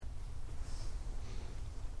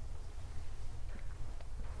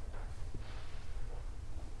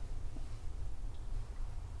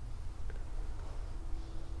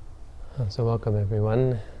So welcome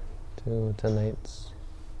everyone to tonight's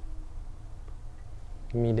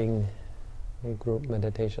meeting, group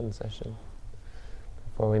meditation session.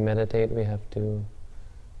 Before we meditate, we have to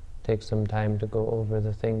take some time to go over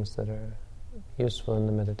the things that are useful in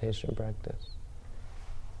the meditation practice.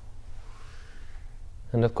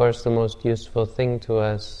 And of course, the most useful thing to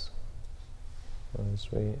us, as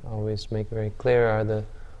we always make very clear, are the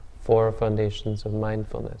 4 foundations of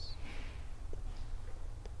mindfulness.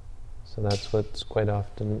 So that's what's quite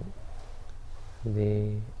often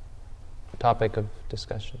the topic of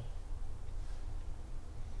discussion.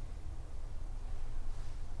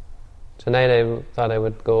 Tonight I thought I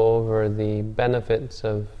would go over the benefits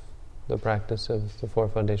of the practice of the 4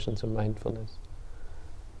 foundations of mindfulness,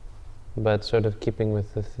 but sort of keeping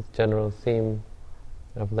with the general theme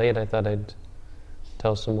of late, I thought I'd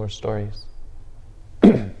tell some more stories.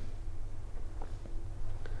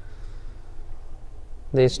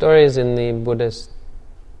 The stories in the Buddhist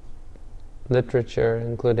literature,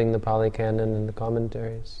 including the Pali Canon and the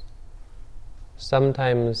commentaries,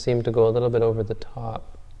 sometimes seem to go a little bit over the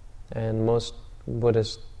top, and most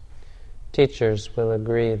Buddhist teachers will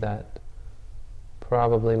agree that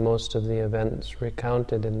probably most of the events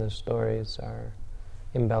recounted in the stories are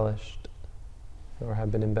embellished, or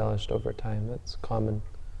have been embellished over time. That's common.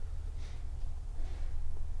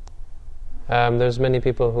 There's many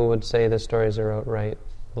people who would say the stories are outright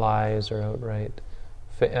lies, or outright,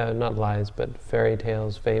 not lies, but fairy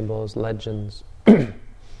tales, fables, legends,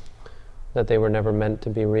 that they were never meant to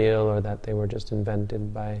be real, or that they were just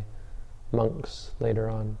invented by monks later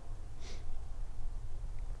on.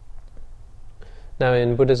 Now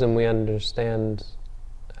in Buddhism we understand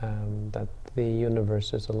that the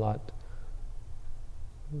universe is a lot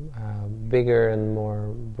bigger and more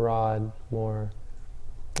broad, more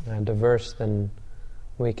diverse than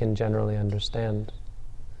we can generally understand.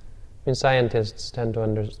 I mean, scientists tend to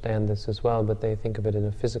understand this as well, but they think of it in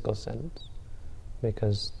a physical sense,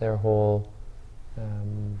 because their whole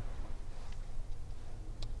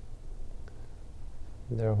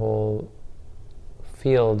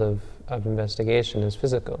field of investigation is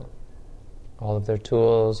physical. All of their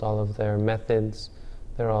tools, all of their methods,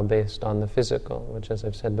 they're all based on the physical, which, as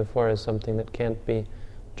I've said before, is something that can't be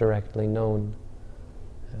directly known.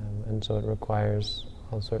 And so it requires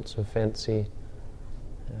all sorts of fancy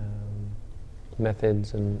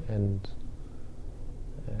methods and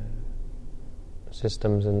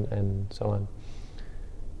systems and so on.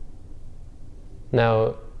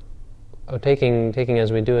 Now, taking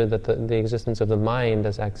as we do it that the existence of the mind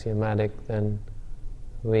as axiomatic, then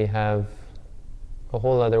we have a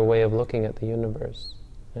whole other way of looking at the universe,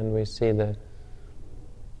 and we see the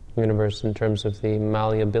universe in terms of the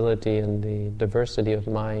malleability and the diversity of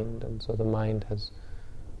mind. And so the mind has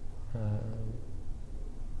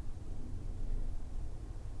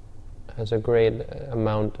a great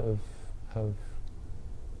amount of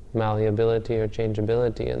malleability or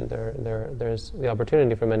changeability, and there's the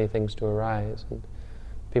opportunity for many things to arise, and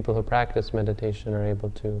people who practice meditation are able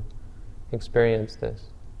to experience this.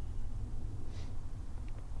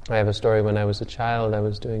 I have a story. When I was a child, I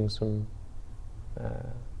was doing some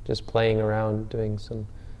just playing around, doing some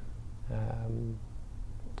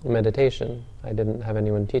meditation. I didn't have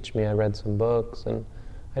anyone teach me. I read some books, and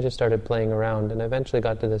I just started playing around, and I eventually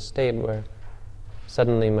got to this state where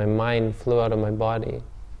suddenly my mind flew out of my body,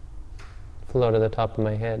 flew out of the top of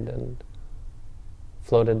my head, and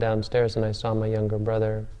floated downstairs, and I saw my younger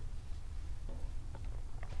brother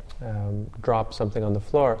drop something on the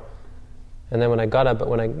floor. And then when I got up,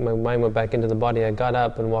 my mind went back into the body, I got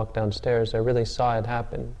up and walked downstairs. I really saw it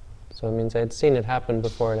happen. So it means I had seen it happen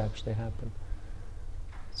before it actually happened.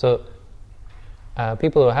 So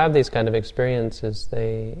people who have these kind of experiences,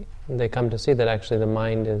 they come to see that actually the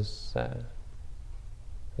mind is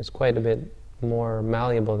quite a bit more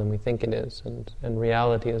malleable than we think it is, and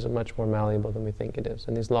reality is much more malleable than we think it is.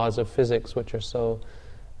 And these laws of physics, which are so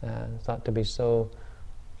thought to be so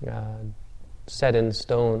set in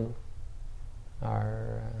stone,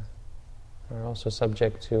 are also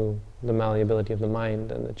subject to the malleability of the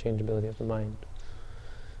mind and the changeability of the mind.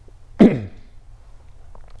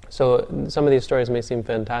 So some of these stories may seem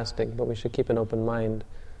fantastic, but we should keep an open mind,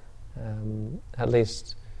 at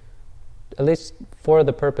least for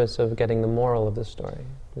the purpose of getting the moral of the story.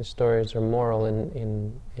 The stories are moral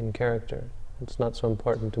in character. It's not so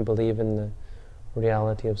important to believe in the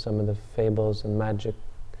reality of some of the fables and magic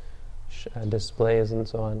displays and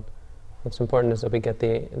so on. What's important is that we get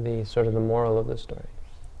the sort of the moral of the story.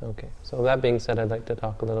 Okay, so that being said, I'd like to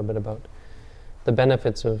talk a little bit about the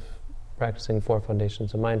benefits of practicing 4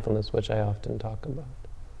 foundations of mindfulness, which I often talk about.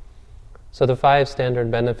 So the 5 standard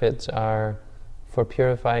benefits are for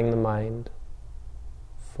purifying the mind,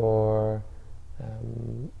 for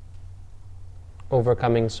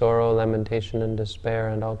overcoming sorrow, lamentation, and despair,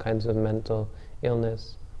 and all kinds of mental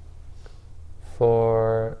illness,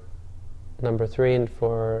 for number 3, and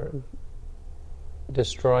for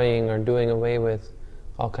destroying or doing away with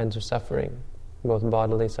all kinds of suffering, both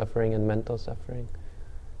bodily suffering and mental suffering.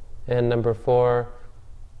 And number 4,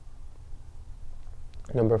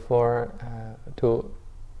 to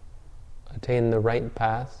attain the right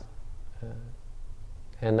path,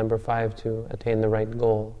 and number 5, to attain the right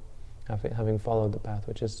goal, having followed the path,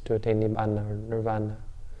 which is to attain nibbana or nirvana,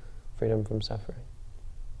 freedom from suffering.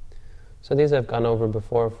 So these I've gone over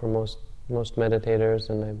before for most meditators,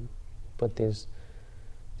 and I put these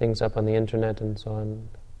things up on the internet and so on.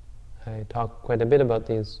 I talk quite a bit about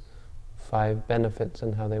these 5 benefits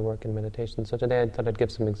and how they work in meditation. So today I thought I'd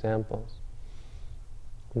give some examples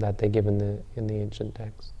that they give in the ancient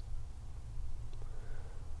text.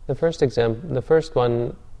 The first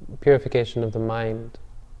one, purification of the mind.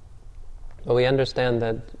 Well, we understand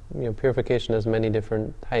that purification has many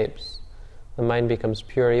different types. The mind becomes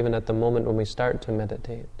pure even at the moment when we start to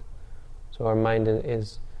meditate. So our mind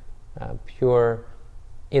is pure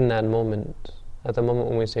in that moment. At the moment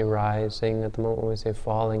when we say rising, at the moment when we say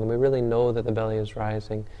falling, and we really know that the belly is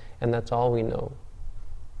rising, and that's all we know.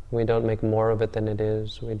 We don't make more of it than it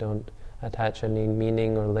is. We don't attach any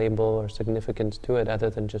meaning or label or significance to it other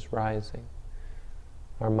than just rising.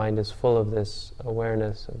 Our mind is full of this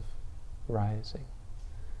awareness of rising.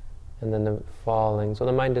 And then the falling. So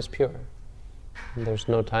the mind is pure. There's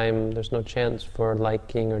no time, there's no chance for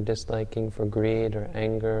liking or disliking, for greed or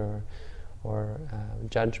anger or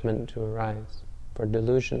judgment to arise, for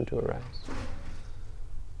delusion to arise.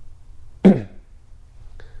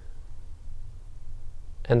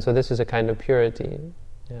 And so this is a kind of purity.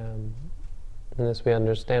 And this we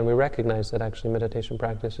understand. We recognize that actually meditation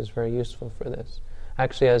practice is very useful for this.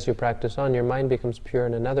 Actually, as you practice on, your mind becomes pure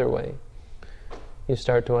in another way. You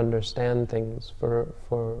start to understand things for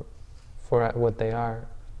what they are,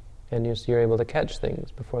 and you're able to catch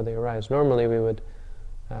things before they arise. Normally we would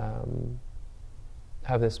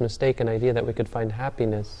have this mistaken idea that we could find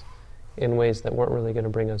happiness in ways that weren't really going to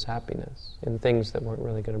bring us happiness, in things that weren't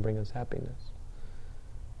really going to bring us happiness.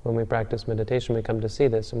 When we practice meditation, we come to see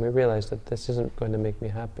this, and we realize that this isn't going to make me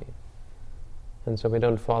happy. And so we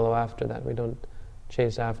don't follow after that. We don't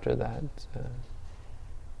chase after that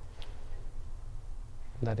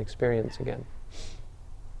experience again.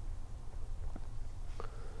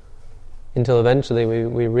 Until eventually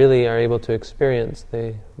we really are able to experience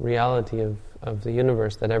the reality of the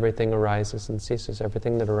universe, that everything arises and ceases.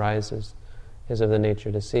 Everything that arises is of the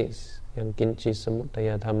nature to cease. Yan kinchi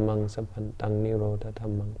samudaya dhammang sampantang nirodha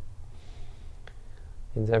dhammang.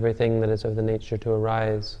 Means everything that is of the nature to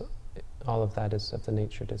arise, all of that is of the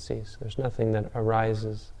nature to cease. There's nothing that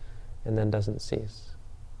arises and then doesn't cease.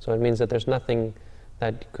 So it means that there's nothing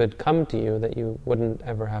that could come to you that you wouldn't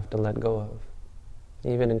ever have to let go of,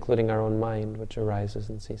 even including our own mind, which arises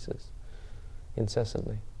and ceases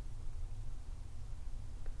incessantly.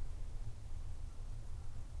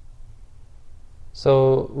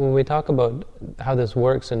 So when we talk about how this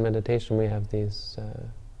works in meditation, we have these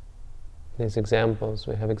examples.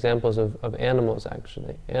 We have examples of animals,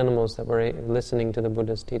 actually. Animals that were listening to the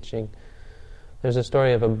Buddha's teaching. There's a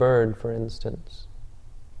story of a bird, for instance.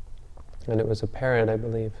 And it was a parrot, I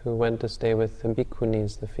believe, who went to stay with the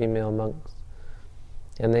bhikkhunis, the female monks.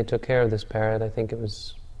 And they took care of this parrot. I think it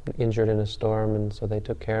was injured in a storm, and so they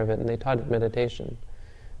took care of it. And they taught it meditation.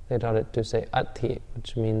 They taught it to say ati,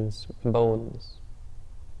 which means bones.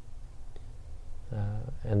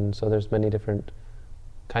 And so there's many different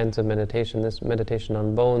kinds of meditation. This meditation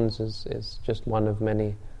on bones is just one of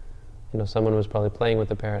many. Someone was probably playing with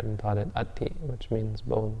the parrot and taught it ati, which means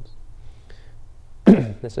bones.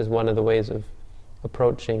 This is one of the ways of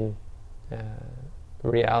approaching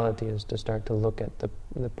reality, is to start to look at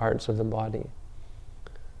the parts of the body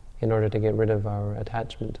in order to get rid of our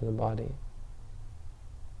attachment to the body.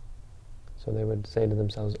 So they would say to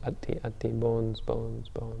themselves, ati, ati, bones, bones,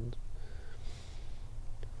 bones.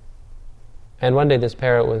 And one day this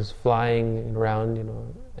parrot was flying around,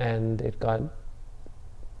 and it got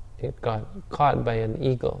caught by an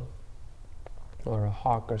eagle or a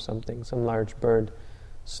hawk or something. Some large bird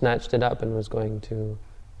snatched it up and was going to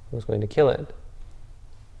kill it.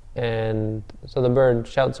 And so the bird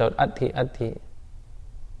shouts out, ati, ati.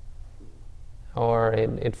 Or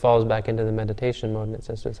it falls back into the meditation mode and it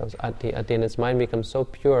says to itself, ati, ati. And its mind becomes so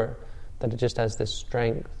pure that it just has this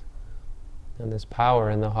strength and this power,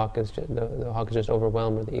 and the hawk is just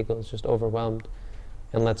overwhelmed, or the eagle is just overwhelmed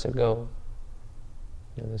and lets it go.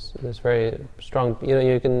 This very strong,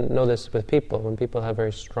 you can know this with people. When people have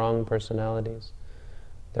very strong personalities,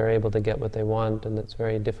 they're able to get what they want, and it's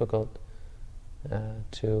very difficult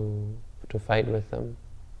to fight with them.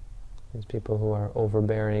 These people who are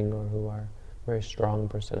overbearing or who are very strong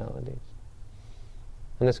personalities.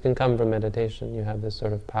 And this can come from meditation. You have this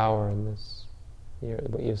sort of power, and this,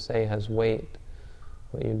 what you say has weight.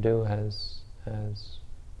 What you do has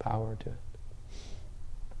power to it.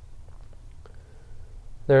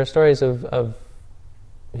 There are stories of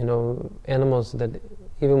animals that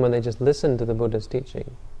even when they just listen to the Buddha's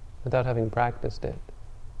teaching, without having practiced it,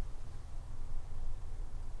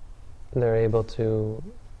 they're able to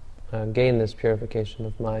gain this purification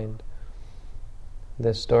of mind.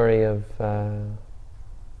 This story of a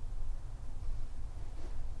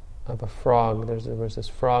frog. There was this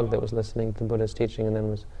frog that was listening to the Buddha's teaching and then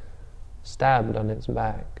was stabbed on its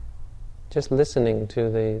back, just listening to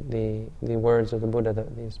the words of the Buddha,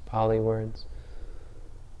 these Pali words.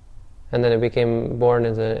 And then it became born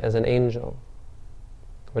as an angel.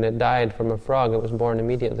 When it died from a frog, it was born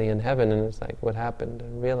immediately in heaven, and it's like, what happened?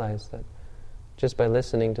 And realized that just by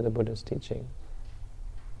listening to the Buddha's teaching.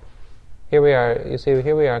 Here we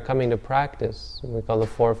are coming to practice what we call the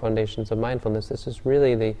 4 foundations of mindfulness. This is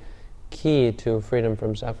really the key to freedom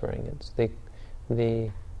from suffering. It's the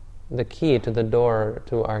key to the door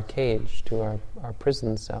to our cage, to our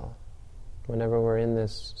prison cell. Whenever we're in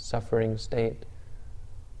this suffering state,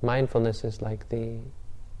 mindfulness is like the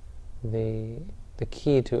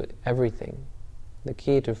key to everything, the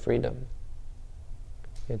key to freedom.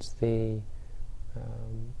 It's the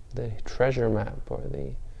treasure map, or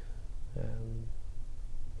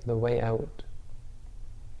the way out.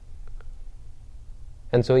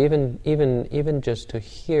 And so even just to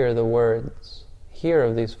hear the words, hear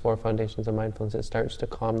of these 4 foundations of mindfulness, it starts to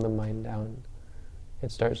calm the mind down.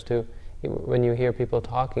 It starts to, when you hear people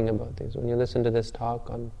talking about these, when you listen to this talk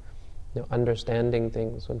on understanding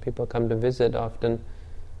things, when people come to visit, often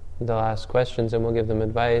they'll ask questions and we'll give them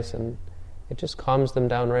advice, and it just calms them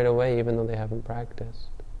down right away, even though they haven't practiced.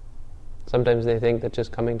 Sometimes they think that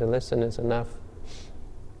just coming to listen is enough.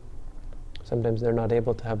 Sometimes they're not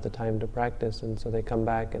able to have the time to practice, and so they come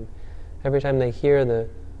back, and every time they hear the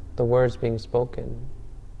words being spoken,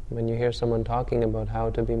 when you hear someone talking about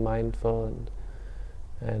how to be mindful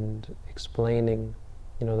and explaining,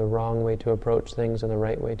 the wrong way to approach things and the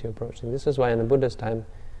right way to approach things. This is why in the Buddha's time,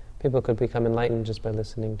 people could become enlightened just by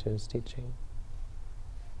listening to his teaching.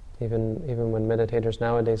 Even when meditators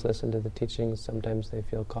nowadays listen to the teachings, sometimes they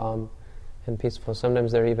feel calm and peaceful.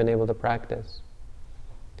 Sometimes they're even able to practice.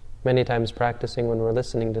 Many times practicing when we're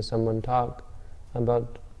listening to someone talk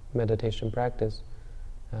about meditation practice,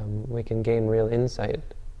 we can gain real insight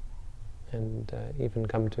and even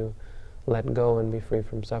come to let go and be free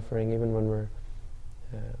from suffering, even when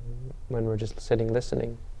we're just sitting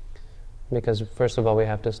listening. Because first of all, we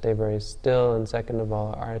have to stay very still, and second of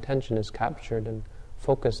all, our attention is captured and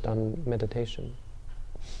focused on meditation.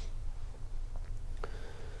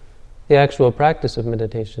 The actual practice of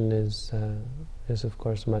meditation is of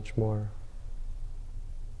course much more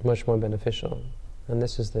beneficial, and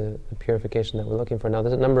this is the purification that we're looking for. Now,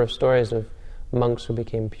 there's a number of stories of monks who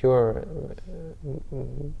became pure.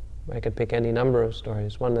 I could pick any number of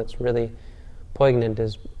stories. One that's really poignant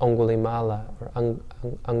is Angulimala, or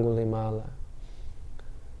Angulimala.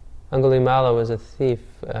 Angulimala was a thief,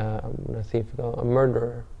 a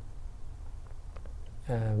murderer.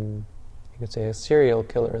 You could say a serial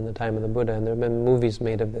killer in the time of the Buddha, and there have been movies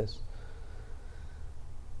made of this.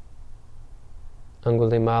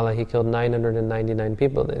 Angulimala, he killed 999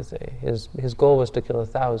 people, they say. His goal was to kill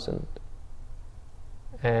 1,000.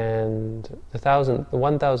 And the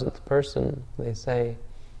 1,000th person, they say,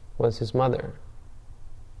 was his mother.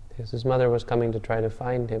 Because his mother was coming to try to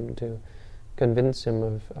find him, to convince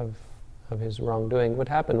him of his wrongdoing. What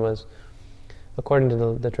happened was, according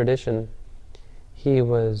to the tradition, he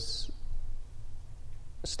was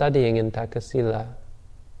studying in Takasila,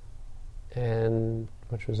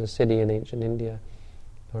 which was a city in ancient India,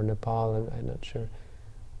 or Nepal, I'm not sure.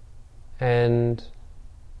 And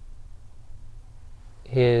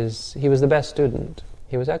he was the best student.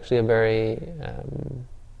 He was actually a very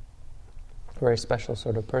special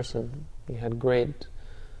sort of person. He had great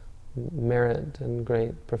merit and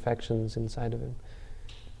great perfections inside of him.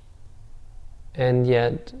 And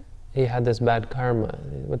yet, he had this bad karma.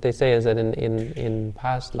 What they say is that in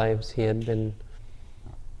past lives he had been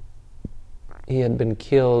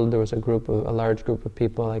killed. There was a large group of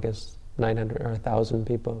people, I guess 900 or 1,000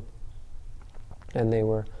 people, and they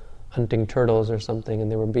were hunting turtles or something, and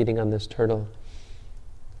they were beating on this turtle.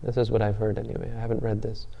 This is what I've heard anyway. I haven't read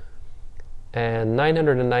this. And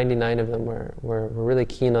 999 of them were really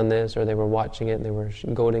keen on this, or they were watching it, and they were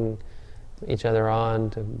goading each other on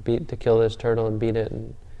to kill this turtle and beat it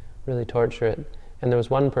and really torture it. And there was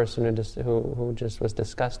one person who just was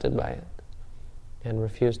disgusted by it and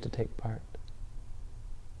refused to take part.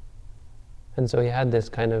 And so he had this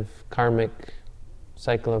kind of karmic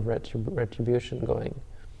cycle of retribution going.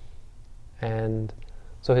 And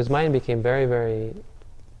so his mind became very, very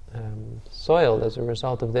soiled as a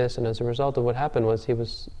result of this, and as a result of what happened was he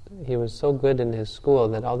was so good in his school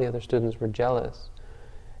that all the other students were jealous,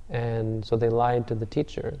 and so they lied to the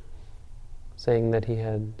teacher, saying that he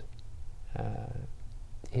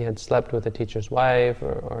had slept with the teacher's wife,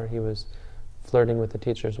 or he was flirting with the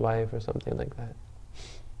teacher's wife, or something like that.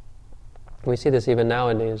 We see this even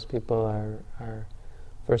nowadays. People are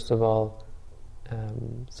first of all,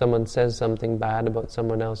 someone says something bad about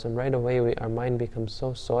someone else, and right away our mind becomes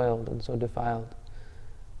so soiled and so defiled.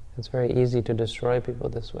 It's very easy to destroy people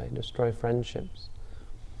this way, destroy friendships.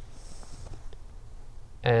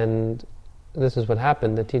 And this is what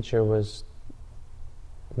happened. The teacher was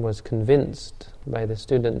convinced by the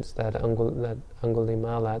students that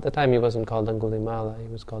Angulimala, at the time he wasn't called Angulimala, he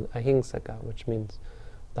was called Ahingsaka, which means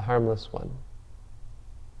the harmless one,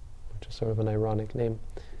 which is sort of an ironic name.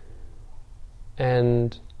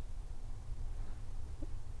 And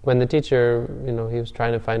when the teacher, he was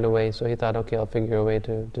trying to find a way, so he thought, okay, I'll figure a way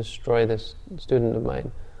to destroy this student of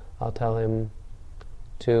mine. I'll tell him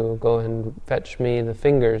to go and fetch me the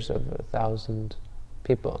fingers of 1,000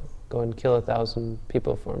 people. Go and kill 1,000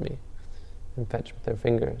 people for me and fetch their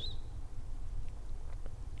fingers.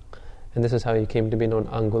 And this is how he came to be known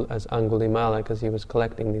as Angulimala, because he was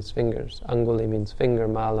collecting these fingers. Anguli means finger,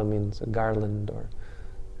 mala means a garland or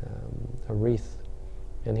a wreath.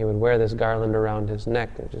 And he would wear this garland around his neck,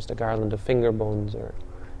 just a garland of finger bones or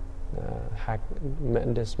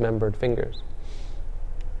dismembered fingers,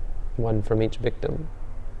 one from each victim.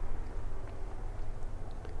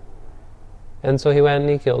 And so he went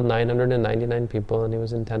and he killed 999 people, and he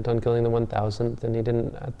was intent on killing the 1,000th, and he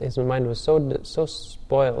didn't. His mind was so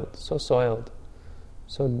spoiled, so soiled,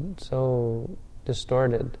 so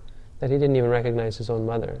distorted that he didn't even recognize his own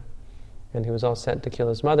mother, and he was all set to kill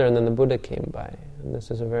his mother. And then the Buddha came by, and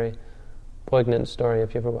this is a very poignant story.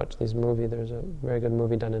 If you ever watch these movies, there's a very good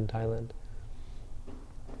movie done in Thailand.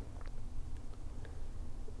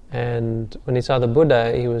 And when he saw the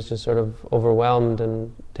Buddha, he was just sort of overwhelmed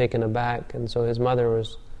and taken aback. And so his mother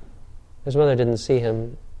didn't see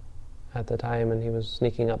him at the time, and he was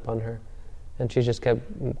sneaking up on her. And she just kept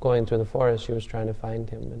going through the forest. She was trying to find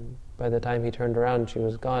him. And by the time he turned around, she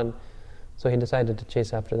was gone. So he decided to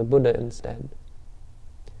chase after the Buddha instead.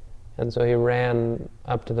 And so he ran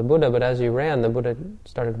up to the Buddha, but as he ran, the Buddha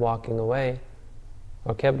started walking away,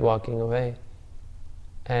 or kept walking away.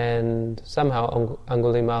 And somehow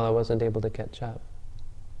Angulimala wasn't able to catch up.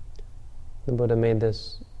 The Buddha made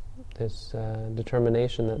this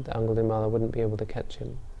determination that Angulimala wouldn't be able to catch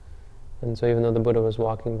him. And so even though the Buddha was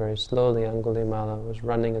walking very slowly, Angulimala was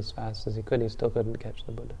running as fast as he could. He still couldn't catch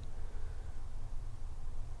the Buddha.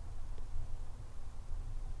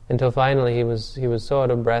 Until finally he was so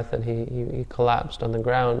out of breath that he collapsed on the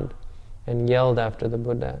ground and yelled after the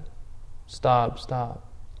Buddha, "Stop, stop."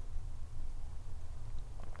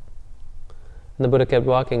 And the Buddha kept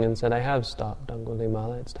walking and said, "I have stopped,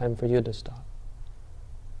 Angulimala. It's time for you to stop."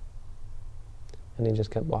 And he just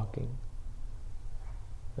kept walking.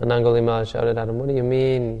 And Angulimala shouted at him, "What do you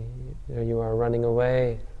mean? You are running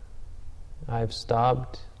away. I've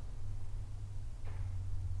stopped."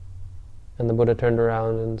 And the Buddha turned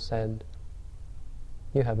around and said,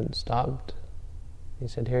 "You haven't stopped." He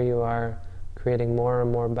said, "Here you are creating more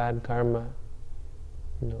and more bad karma,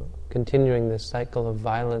 continuing this cycle of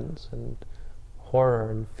violence and horror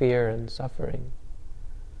and fear and suffering.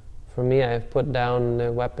 For me, I have put down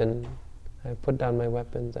the weapon. I have put down my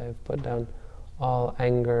weapons. I have put down all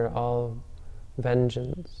anger, all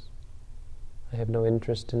vengeance. I have no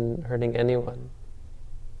interest in hurting anyone.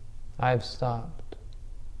 I've stopped.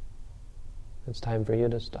 It's time for you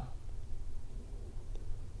to stop."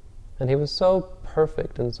 And he was so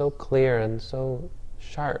perfect and so clear and so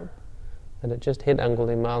sharp that it just hit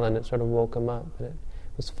Angulimala and it sort of woke him up. And it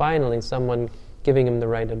was finally someone giving him the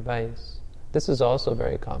right advice. This is also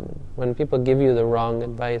very common. When people give you the wrong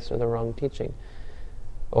advice or the wrong teaching,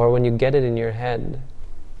 or when you get it in your head,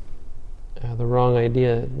 the wrong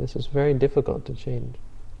idea, this is very difficult to change.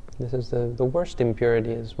 This is the worst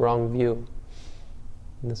impurity, is wrong view.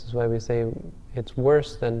 And this is why we say it's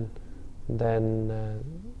worse than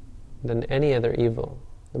any other evil.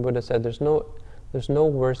 The Buddha said there's no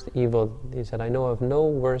worse evil. He said, "I know of no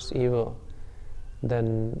worse evil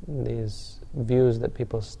than these views that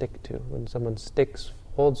people stick to. When someone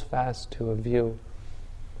holds fast to a view,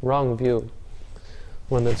 wrong view,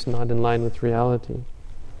 one that's not in line with reality.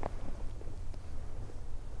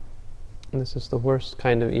 And this is the worst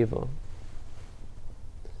kind of evil.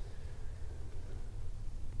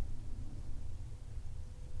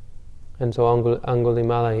 And so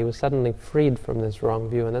Angulimala, he was suddenly freed from this wrong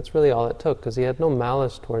view, and that's really all it took, because he had no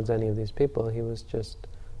malice towards any of these people. He was just,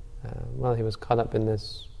 he was caught up in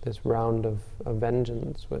this round of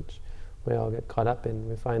vengeance, which we all get caught up in.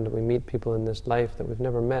 We find that we meet people in this life that we've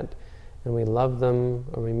never met, and we love them,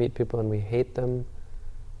 or we meet people and we hate them.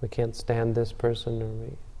 We can't stand this person,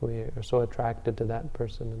 or we are so attracted to that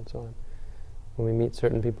person, and so on. When we meet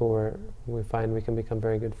certain people, where we find we can become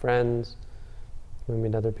very good friends. When we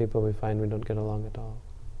meet other people, we find we don't get along at all.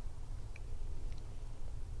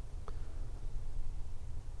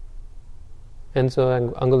 And so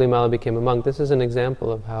Angulimala became a monk. This is an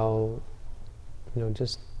example of how,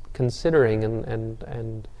 just considering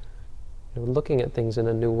and looking at things in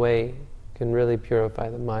a new way can really purify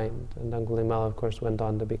the mind. And Angulimala, of course, went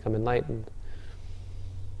on to become enlightened.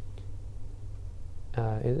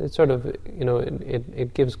 It sort of,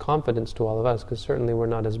 it gives confidence to all of us, because certainly we're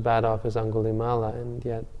not as bad off as Angulimala, and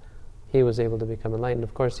yet he was able to become enlightened.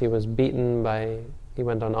 Of course, he was beaten he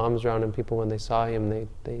went on alms round, and people, when they saw him,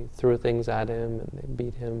 they threw things at him, and they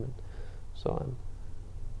beat him, and so on.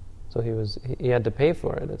 So he had to pay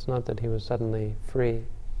for it. It's not that he was suddenly free.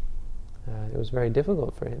 It was very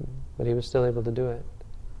difficult for him, but he was still able to do it.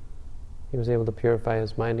 He was able to purify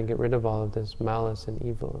his mind and get rid of all of this malice and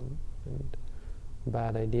evil and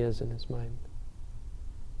bad ideas in his mind.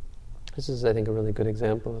 This is, I think, a really good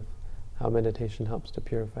example of how meditation helps to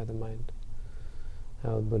purify the mind,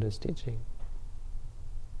 how the Buddha is teaching.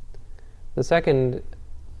 The second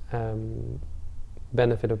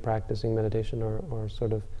benefit of practicing meditation, or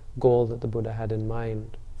sort of goal that the Buddha had in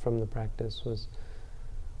mind from the practice, was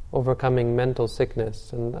overcoming mental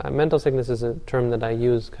sickness. And mental sickness is a term that I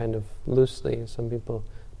use kind of loosely. Some people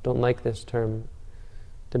don't like this term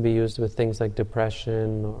to be used with things like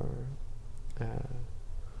depression, or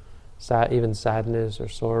even sadness or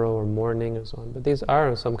sorrow or mourning and so on. But these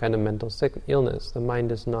are some kind of mental illness. The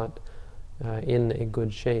mind is not in a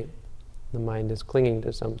good shape. The mind is clinging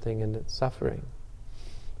to something and it's suffering.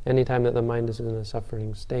 Anytime that the mind is in a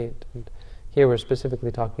suffering state, and here we're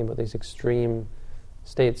specifically talking about these extreme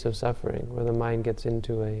states of suffering, where the mind gets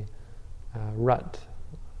into a rut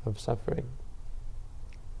of suffering.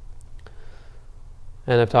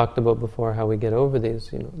 And I've talked about before how we get over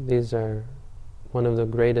these. These are one of the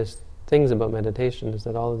greatest things about meditation, is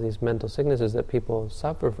that all of these mental sicknesses that people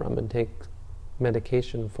suffer from and take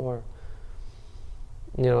medication for,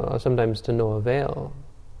 are sometimes to no avail,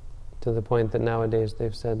 to the point that nowadays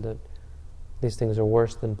they've said that these things are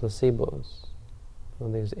worse than placebos.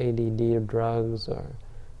 These ADD drugs or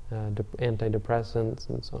antidepressants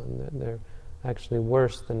and so on, they're actually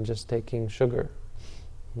worse than just taking sugar,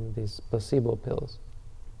 these placebo pills,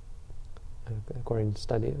 according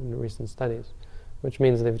to recent studies, which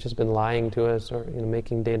means they've just been lying to us, or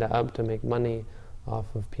making data up to make money off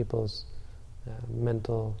of people's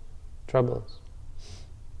mental troubles.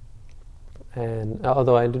 And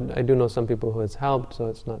although I do know some people who it's helped, so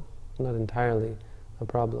it's not entirely a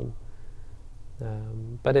problem.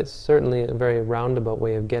 But it's certainly a very roundabout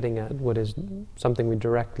way of getting at what is something we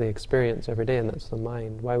directly experience every day, and that's the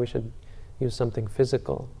mind. Why we should use something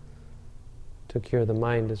physical to cure the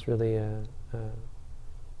mind is really an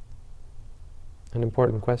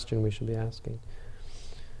important question we should be asking.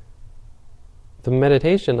 The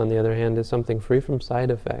meditation, on the other hand, is something free from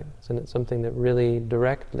side effects, and it's something that really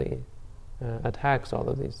directly attacks all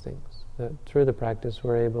of these things. That through the practice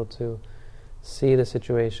we're able to see the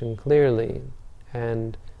situation clearly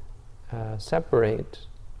and separate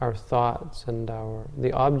our thoughts and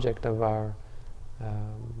the object of our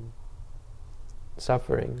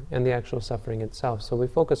suffering and the actual suffering itself. So we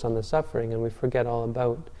focus on the suffering and we forget all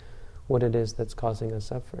about what it is that's causing us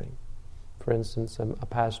suffering. For instance, a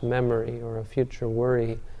past memory or a future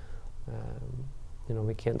worry.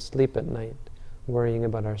 We can't sleep at night, worrying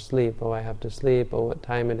about our sleep. Oh, I have to sleep. Oh, what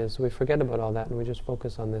time it is. So we forget about all that and we just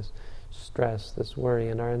focus on this stress, this worry,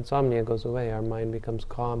 and our insomnia goes away. Our mind becomes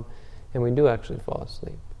calm and we do actually fall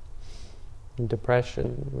asleep. In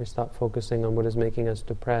depression, we stop focusing on what is making us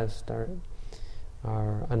depressed,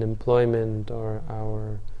 our unemployment or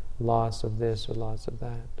our loss of this or loss of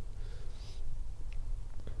that.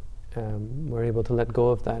 We're able to let go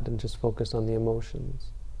of that and just focus on the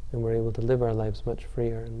emotions, and we're able to live our lives much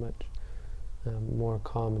freer and much more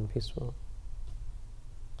calm and peaceful.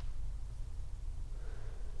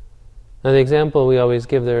 Now the example we always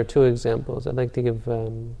give, there are two examples. I'd like to give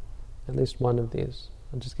at least one of these.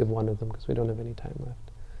 I'll just give one of them because we don't have any time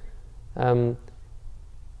left.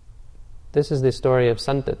 This is the story of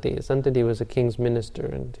Santati. Santati was a king's minister,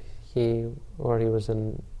 and he was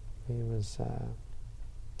a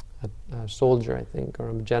soldier, I think, or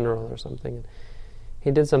a general or something. And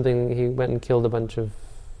he did something. He went and killed quelled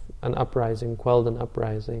an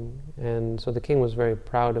uprising, and so the king was very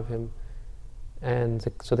proud of him. And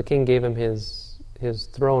so the king gave him his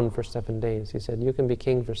throne for 7 days. He said, "You can be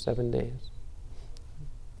king for 7 days,"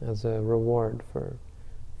 as a reward for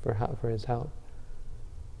his help,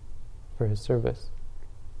 for his service.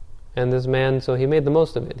 And this man, so he made the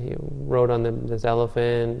most of it. He rode on this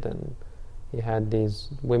elephant, and he had these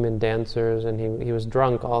women dancers, and he was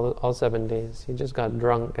drunk all 7 days. He just got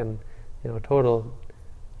drunk, and total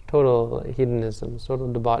hedonism,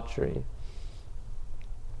 total debauchery.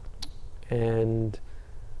 And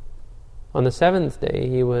on the 7th day,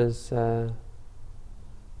 he was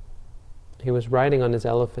riding on his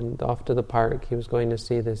elephant off to the park. He was going to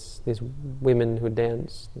see these women who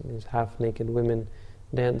danced, these half-naked women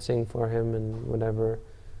dancing for him and whatever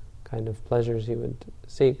kind of pleasures he would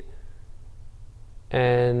seek.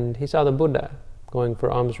 And he saw the Buddha going for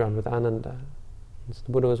alms round with Ananda. And so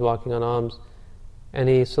the Buddha was walking on alms, and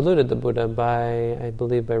he saluted the Buddha by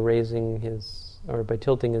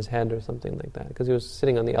tilting his head or something like that, because he was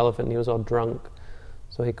sitting on the elephant and he was all drunk,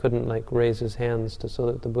 so he couldn't raise his hands to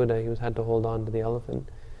salute the Buddha. He had to hold on to the elephant,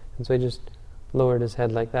 and so he just lowered his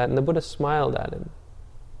head like that, and the Buddha smiled at him.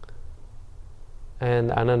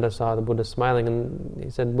 And Ananda saw the Buddha smiling, and he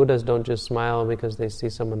said, Buddhas don't just smile because they see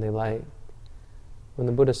someone they like. When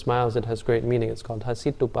the Buddha smiles, it has great meaning. It's called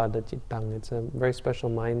hasitupada cittang. It's a very special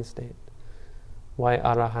mind state. Why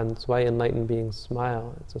arahants, why enlightened beings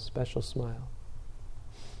smile? It's a special smile.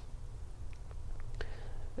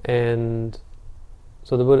 And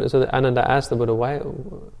so Ananda asked the Buddha, "Why?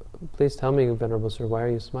 Please tell me, Venerable Sir, why are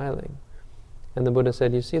you smiling?" And the Buddha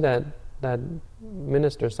said, "You see that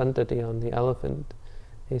minister Santati on the elephant?"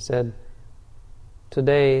 He said,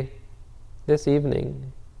 "Today, this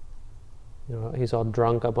evening, he's all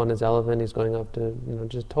drunk up on his elephant. He's going up to,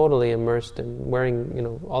 just totally immersed in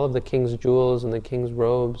wearing, all of the king's jewels and the king's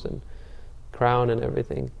robes and crown and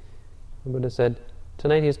everything." The Buddha said,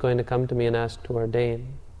 "Tonight he's going to come to me and ask to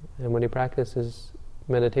ordain. And when he practices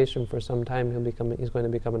meditation for some time, he's going to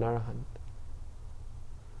become an arahant."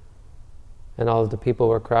 And all of the people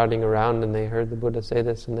were crowding around, and they heard the Buddha say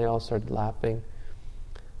this, and they all started laughing.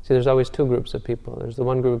 See, there's always two groups of people. There's the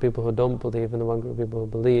one group of people who don't believe, and the one group of people who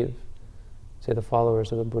believe. Say the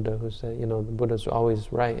followers of the Buddha who say, the Buddha's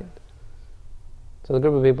always right. So the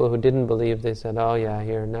group of people who didn't believe, they said, "Oh yeah,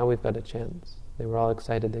 here, now we've got a chance." They were all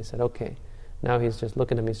excited. They said, "Okay, now he's just,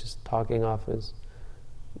 look at him, he's just talking off his,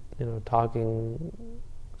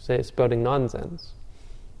 spouting nonsense.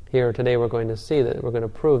 Here, today we're going to see that, we're going to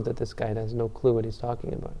prove that this guy has no clue what he's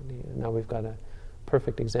talking about. Now we've got a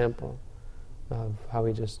perfect example of how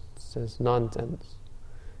he just says nonsense."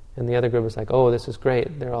 And the other group is like, "Oh, this is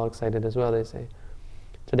great." They're all excited as well. They say,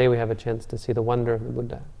 "Today we have a chance to see the wonder of the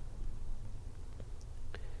Buddha."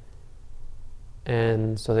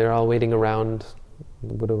 And so they're all waiting around.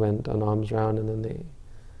 The Buddha went on alms round, and then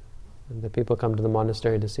the people come to the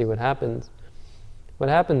monastery to see what happens. What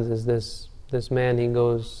happens is this man, he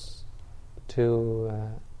goes to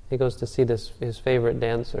see his favorite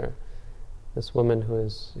dancer, this woman who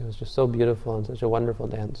was just so beautiful and such a wonderful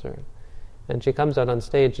dancer. And she comes out on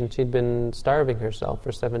stage, and she'd been starving herself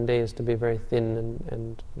for 7 days to be very thin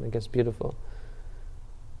and I guess beautiful.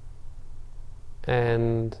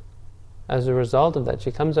 And as a result of that,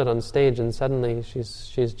 she comes out on stage, and suddenly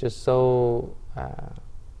she's just so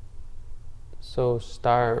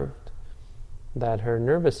starved that her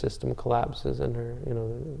nervous system collapses, and her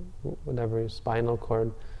whatever spinal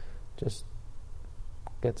cord just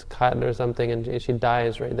gets cut or something, and she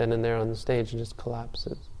dies right then and there on the stage, and just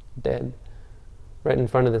collapses dead right in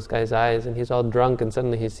front of this guy's eyes. And he's all drunk, and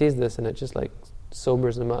suddenly he sees this, and it just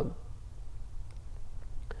sobers him up,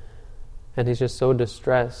 and he's just so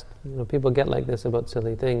distressed. People get like this about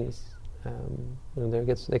silly things. They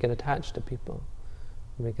get attached to people.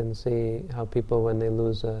 We can see how people, when they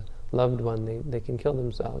lose a loved one, they can kill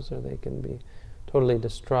themselves, or they can be totally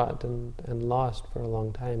distraught and lost for a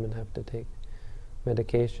long time and have to take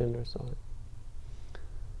medication or so on.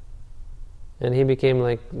 And he became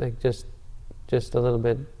just a little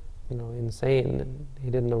bit, insane, and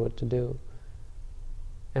he didn't know what to do.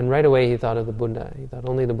 And right away he thought of the Buddha. He thought,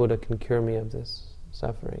 only the Buddha can cure me of this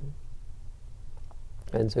suffering.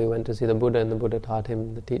 And so he went to see the Buddha, and the Buddha taught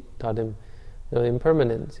him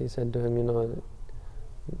impermanence. He said to him,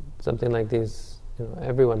 something like these,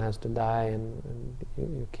 everyone has to die, and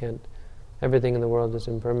you can't. Everything in the world is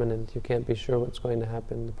impermanent. You can't be sure what's going to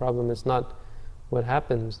happen. The problem is not what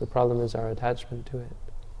happens. The problem is our attachment to it.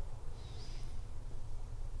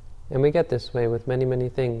 And we get this way with many, many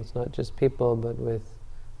things, not just people, but with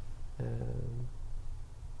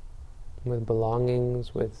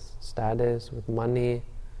belongings, with status, with money,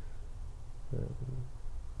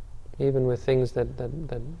 even with things that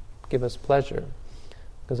give us pleasure.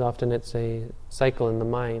 Because often it's a cycle in the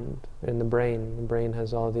mind, in the brain. The brain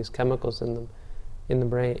has all these chemicals in the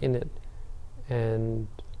brain, in it, and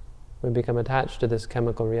we become attached to this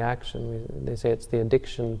chemical reaction. They say it's the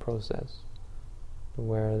addiction process,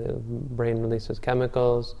 where the brain releases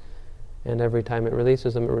chemicals, and every time it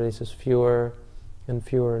releases them, it releases fewer and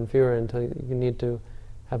fewer and fewer until you need to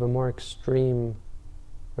have a more extreme,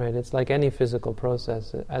 right? It's like any physical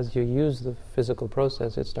process. As you use the physical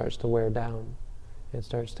process, it starts to wear down. It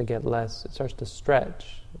starts to get less, it starts to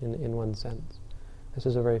stretch in one sense. This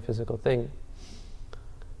is a very physical thing.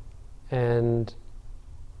 And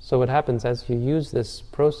so what happens as you use this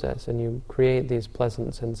process and you create these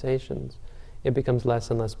pleasant sensations, it becomes less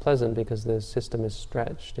and less pleasant because the system is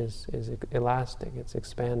stretched, is elastic, it's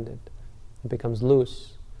expanded. It becomes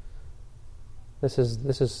loose. This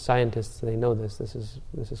is scientists, they know this. This is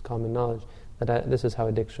common knowledge, that this is how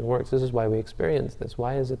addiction works. This is why we experience this.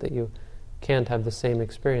 Why is it that you can't have the same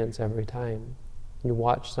experience every time? You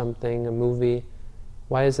watch something, a movie,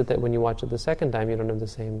 why is it that when you watch it the second time you don't have the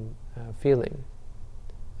same feeling?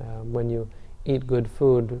 When you eat good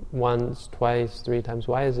food once, twice, 3 times,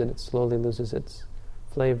 why is it slowly loses its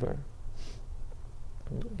flavor?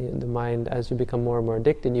 The mind, as you become more and more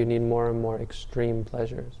addicted, you need more and more extreme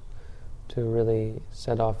pleasures to really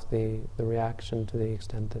set off the reaction to the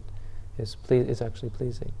extent that is actually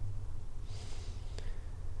pleasing.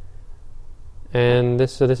 And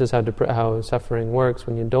this is how suffering works.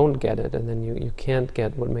 When you don't get it, and then you can't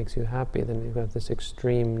get what makes you happy, then you've got this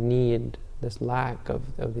extreme need, this lack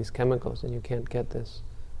of these chemicals, and you can't get this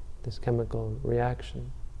chemical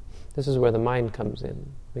reaction. This is where the mind comes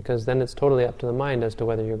in, because then it's totally up to the mind as to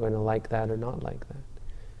whether you're going to like that or not like that,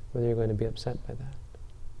 whether you're going to be upset by that.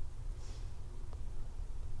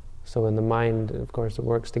 So in the mind, of course, it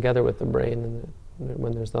works together with the brain, and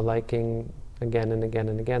when there's the liking again and again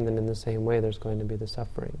and again, then in the same way there's going to be the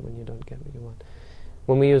suffering when you don't get what you want.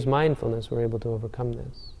 When we use mindfulness, we're able to overcome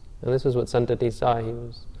this. And this is what Santati saw. He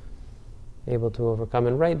was able to overcome.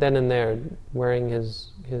 And right then and there, wearing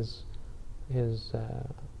his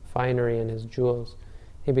finery and his jewels,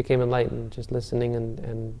 he became enlightened, just listening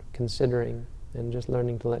and considering and just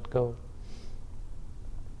learning to let go.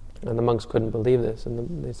 And the monks couldn't believe this,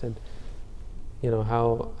 and they said,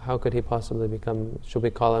 how could he possibly become, should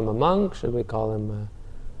we call him a monk? Should we call him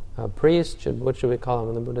a priest? What should we call him?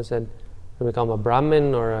 And the Buddha said, should we call him a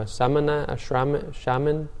Brahmin or a samana, a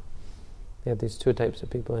shaman? They have these 2 types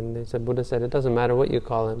of people, and Buddha said, it doesn't matter what you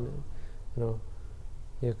call him.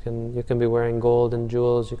 You can be wearing gold and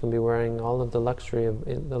jewels, you can be wearing all of the luxury of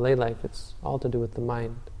the lay life. It's all to do with the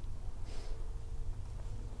mind.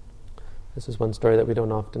 This is one story that we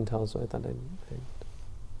don't often tell, so I thought I'd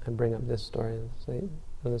bring up this story.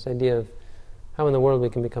 This idea of how in the world we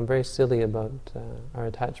can become very silly about our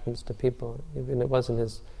attachments to people. Even it wasn't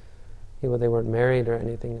they weren't married or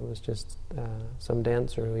anything, it was just some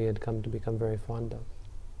dancer who he had come to become very fond of.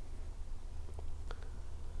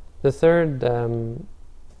 The third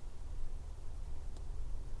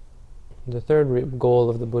goal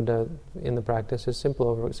of the Buddha in the practice is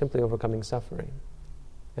simply overcoming suffering.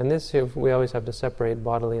 And this, we always have to separate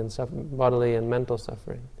bodily and mental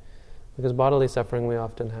suffering, because bodily suffering we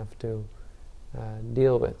often have to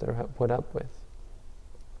deal with or put up with.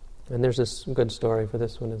 And there's this good story for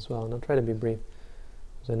this one as well, and I'll try to be brief,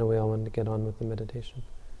 because I know we all want to get on with the meditation.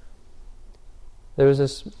 There was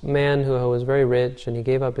this man who was very rich, and he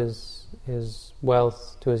gave up his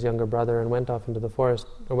wealth to his younger brother and went off into the forest,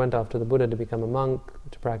 or went off to the Buddha to become a monk,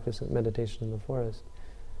 to practice meditation in the forest.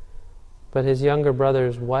 But his younger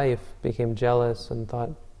brother's wife became jealous and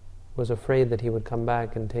was afraid that he would come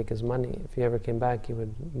back and take his money. If he ever came back, he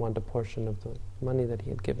would want a portion of the money that he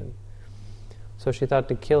had given. So she thought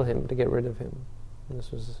to kill him, to get rid of him. And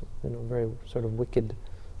this was, a very sort of wicked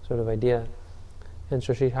sort of idea. And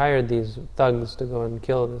so she hired these thugs to go and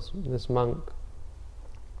kill this monk.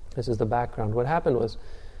 This is the background. What happened was,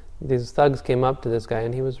 these thugs came up to this guy,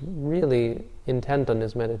 and he was really intent on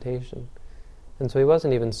his meditation. And so he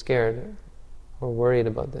wasn't even scared or worried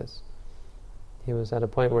about this. He was at a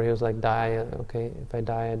point where he was like, die, okay, if I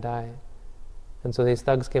die, I die. And so these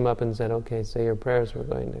thugs came up and said, okay, say your prayers, we've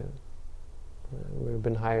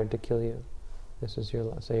been hired to kill you. This is your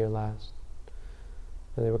last.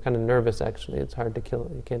 And they were kind of nervous, actually. It's hard to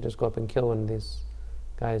kill. You can't just go up and kill one of these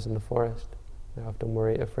guys in the forest. They're often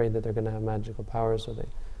afraid that they're going to have magical powers, so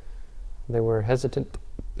they were hesitant,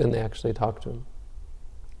 and they actually talked to him.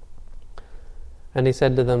 And he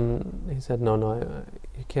said to them, no,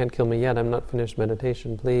 you can't kill me yet. I'm not finished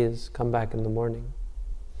meditation. Please come back in the morning.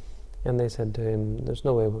 And they said to him, there's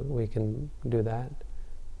no way we can do that.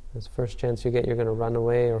 This first chance you get, you're going to run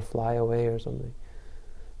away or fly away or something.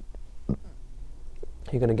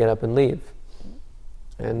 You're going to get up and leave.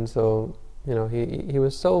 And so, he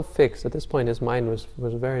was so fixed. At this point, his mind was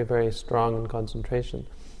very, very strong in concentration.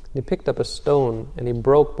 He picked up a stone and he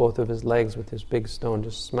broke both of his legs with this big stone,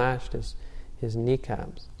 just smashed his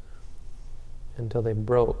kneecaps until they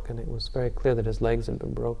broke, and it was very clear that his legs had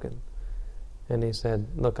been broken. And he said,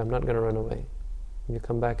 look, I'm not going to run away. When you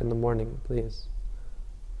come back in the morning, please,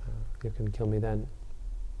 you can kill me then.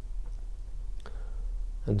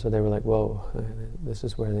 And so they were like, whoa, this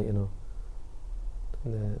is where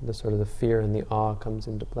the sort of the fear and the awe comes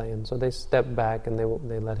into play. And so they stepped back and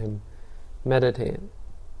they let him meditate.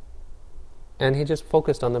 And he just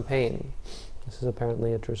focused on the pain. This is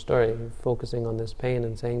apparently a true story. Focusing on this pain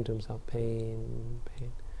and saying to himself, pain,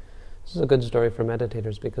 pain. This is a good story for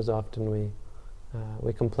meditators, because often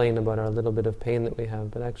we complain about our little bit of pain that we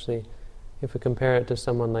have, but actually, if we compare it to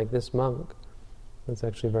someone like this monk, it's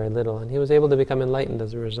actually very little. And he was able to become enlightened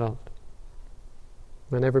as a result.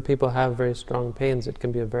 Whenever people have very strong pains, it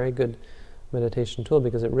can be a very good meditation tool,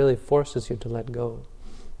 because it really forces you to let go.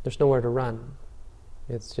 There's nowhere to run.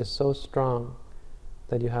 It's just so strong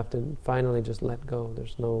that you have to finally just let go.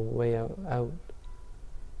 There's no way out.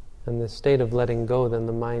 And the state of letting go, then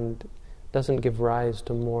the mind doesn't give rise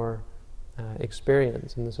to more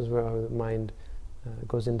experience. And this is where the mind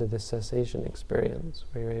goes into this cessation experience,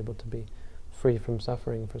 where you're able to be free from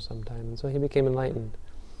suffering for some time. And so he became enlightened.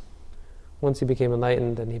 Once he became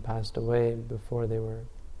enlightened, and he passed away before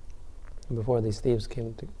these thugs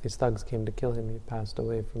came to kill him. He passed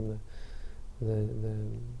away from the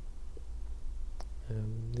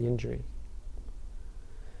injury.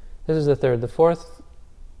 This is the third. The fourth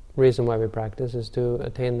reason why we practice is to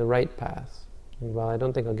attain the right path. And while I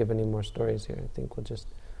don't think I'll give any more stories here, I think we'll just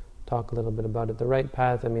talk a little bit about it. The right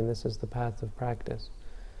path, this is the path of practice.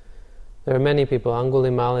 There are many people.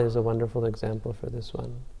 Angulimala is a wonderful example for this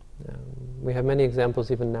one. We have many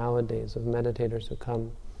examples even nowadays of meditators who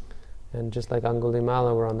come, and just like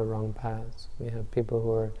Angulimala, we're on the wrong paths. We have people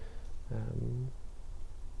who are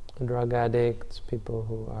drug addicts, people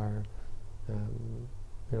who are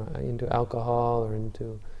into alcohol or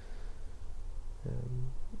into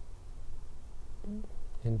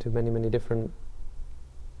many, many different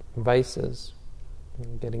vices,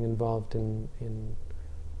 getting involved in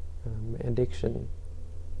addiction,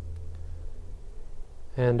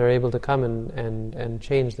 and are able to come and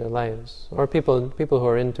change their lives. Or people who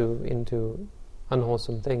are into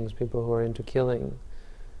unwholesome things, people who are into killing.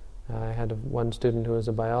 I had one student who was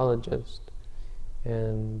a biologist,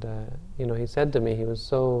 and he said to me, he was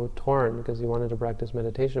so torn because he wanted to practice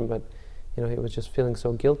meditation, but he was just feeling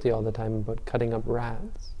so guilty all the time about cutting up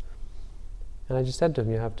rats. And I just said to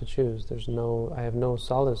him, you have to choose. I have no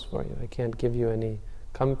solace for you. I can't give you any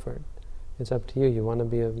comfort. It's up to you. You want to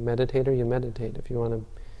be a meditator, you meditate. If you want to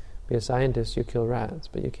be a scientist, you kill rats,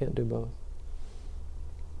 but you can't do both.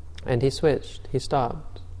 And he switched. He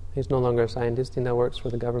stopped. He's no longer a scientist. He now works for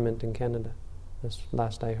the government in Canada. That's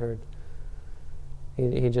last I heard.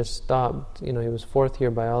 He just stopped. He was fourth year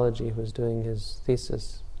biology. He was doing his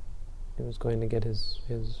thesis. He was going to get his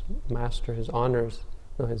master, his honors.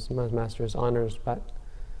 No, his master, his honors, but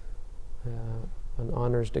an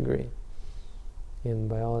honors degree in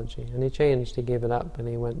biology. And he changed. He gave it up, and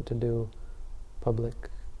he went to do public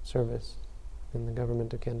service in the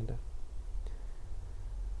government of Canada.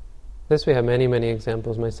 This we have many, many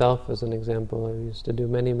examples. Myself as an example, I used to do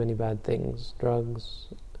many, many bad things. Drugs,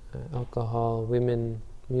 alcohol, women,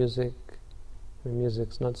 music.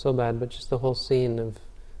 Music's not so bad, but just the whole scene of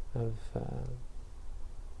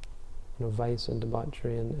vice and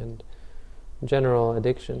debauchery and general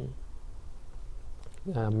addiction.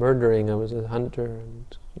 Murdering. I was a hunter,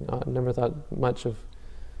 and I never thought much of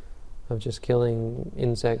just killing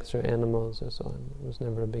insects or animals or so on. It was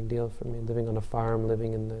never a big deal for me, living on a farm,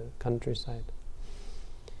 living in the countryside.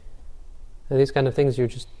 And these kind of things you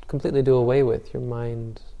just completely do away with. Your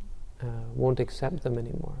mind won't accept them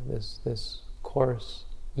anymore. This coarse,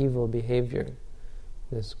 evil behavior,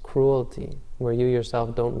 this cruelty, where you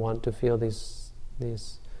yourself don't want to feel these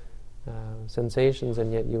sensations,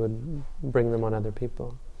 and yet you would bring them on other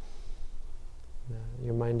people.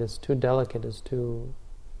 Your mind is too delicate, is too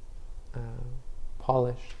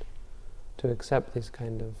polished to accept these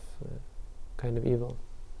kind of evil,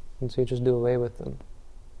 and so you just do away with them.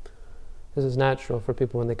 This is natural for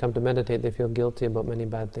people when they come to meditate. They feel guilty about many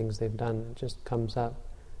bad things they've done. It just comes up,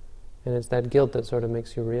 and it's that guilt that sort of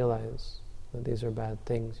makes you realize that these are bad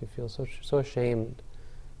things. You feel so ashamed,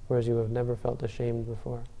 whereas you have never felt ashamed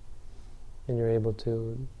before, and you're able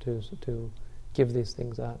to give these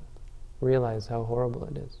things up, realize how horrible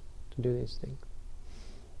it is to do these things.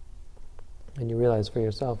 And you realize for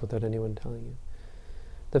yourself without anyone telling you.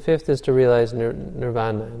 The fifth is to realize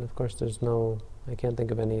nirvana, and of course I can't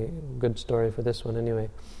think of any good story for this one anyway.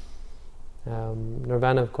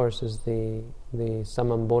 Nirvana, of course, is the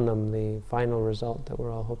summum bonum, the final result that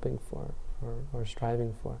we're all hoping for or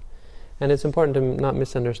striving for. And it's important to not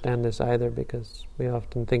misunderstand this either, because we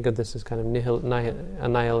often think of this as kind of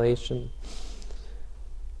annihilation.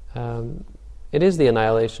 It is the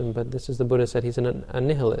annihilation, but this is the Buddha said he's a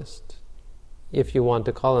nihilist. If you want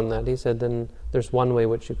to call him that, he said, then there's one way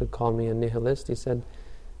which you could call me a nihilist. He said,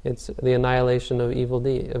 it's the annihilation of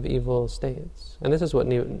evil states. And this is what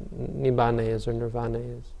nibbana is, or nirvana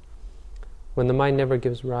is. When the mind never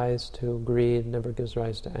gives rise to greed, never gives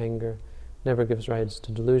rise to anger, never gives rise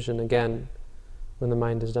to delusion again, when the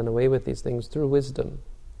mind has done away with these things through wisdom,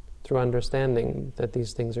 through understanding that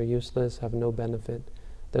these things are useless, have no benefit,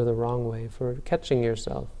 they're the wrong way, for catching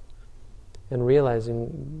yourself and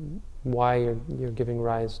realizing why you're giving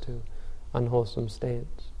rise to unwholesome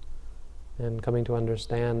states, and coming to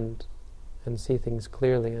understand and see things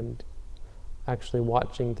clearly, and actually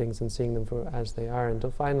watching things and seeing them for as they are, until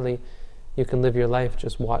finally you can live your life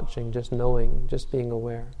just watching, just knowing, just being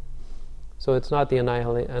aware. So it's not the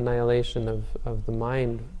annihilation of the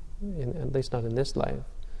mind, at least not in this life.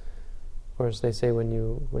 Of course, they say when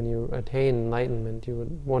you attain enlightenment,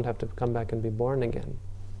 you won't have to come back and be born again.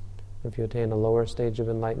 If you attain a lower stage of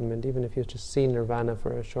enlightenment, even if you just see nirvana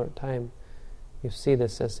for a short time, you see the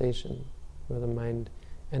cessation, where the mind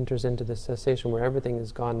enters into the cessation, where everything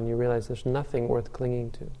is gone, and you realize there's nothing worth clinging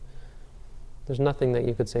to. There's nothing that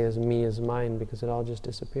you could say is me, is mine, because it all just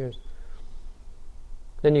disappears.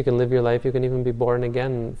 Then you can live your life. You can even be born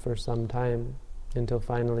again for some time, until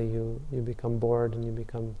finally you become bored and you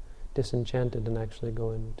become disenchanted and actually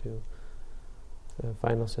go into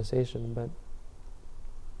final cessation. But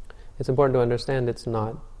it's important to understand it's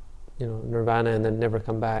not, nirvana and then never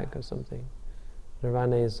come back or something.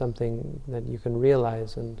 Nirvana is something that you can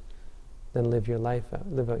realize and then live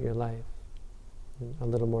out your life, a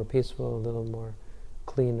little more peaceful, a little more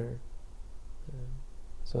cleaner.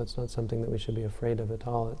 So it's not something that we should be afraid of at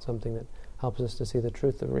all. It's something that helps us to see the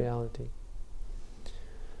truth of reality.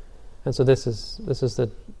 And so this is the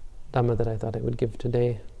Dhamma that I thought I would give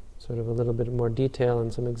today, sort of a little bit more detail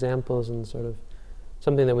and some examples, and sort of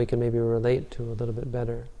something that we can maybe relate to a little bit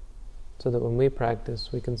better, so that when we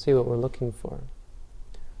practice, we can see what we're looking for.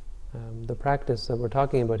 The practice that we're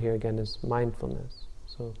talking about here, again, is mindfulness.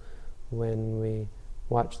 So when we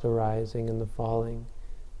watch the rising and the falling,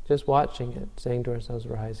 just watching it, saying to ourselves,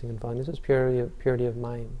 rising and falling, this is purity of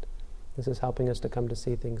mind. This is helping us to come to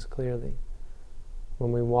see things clearly.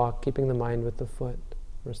 When we walk, keeping the mind with the foot,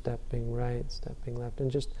 we're stepping right, stepping left, and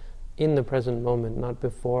just in the present moment, not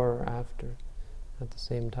before or after, at the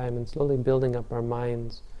same time, and slowly building up our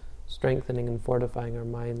minds, strengthening and fortifying our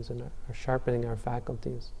minds, and sharpening our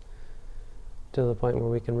faculties to the point where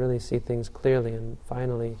we can really see things clearly, and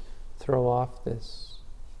finally throw off this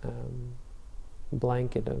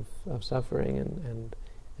blanket of suffering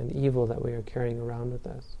and evil that we are carrying around with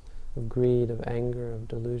us, of greed, of anger, of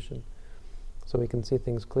delusion, so we can see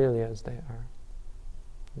things clearly as they are.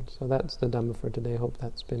 And so that's the Dhamma for today. I hope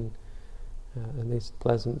that's been at least a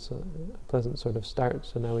pleasant sort of start.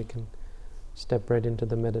 So now we can step right into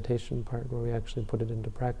the meditation part, where we actually put it into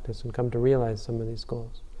practice and come to realize some of these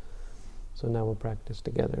goals. So now we'll practice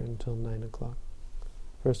together until 9 o'clock.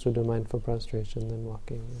 First we'll do mindful prostration, then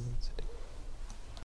walking, and then sitting.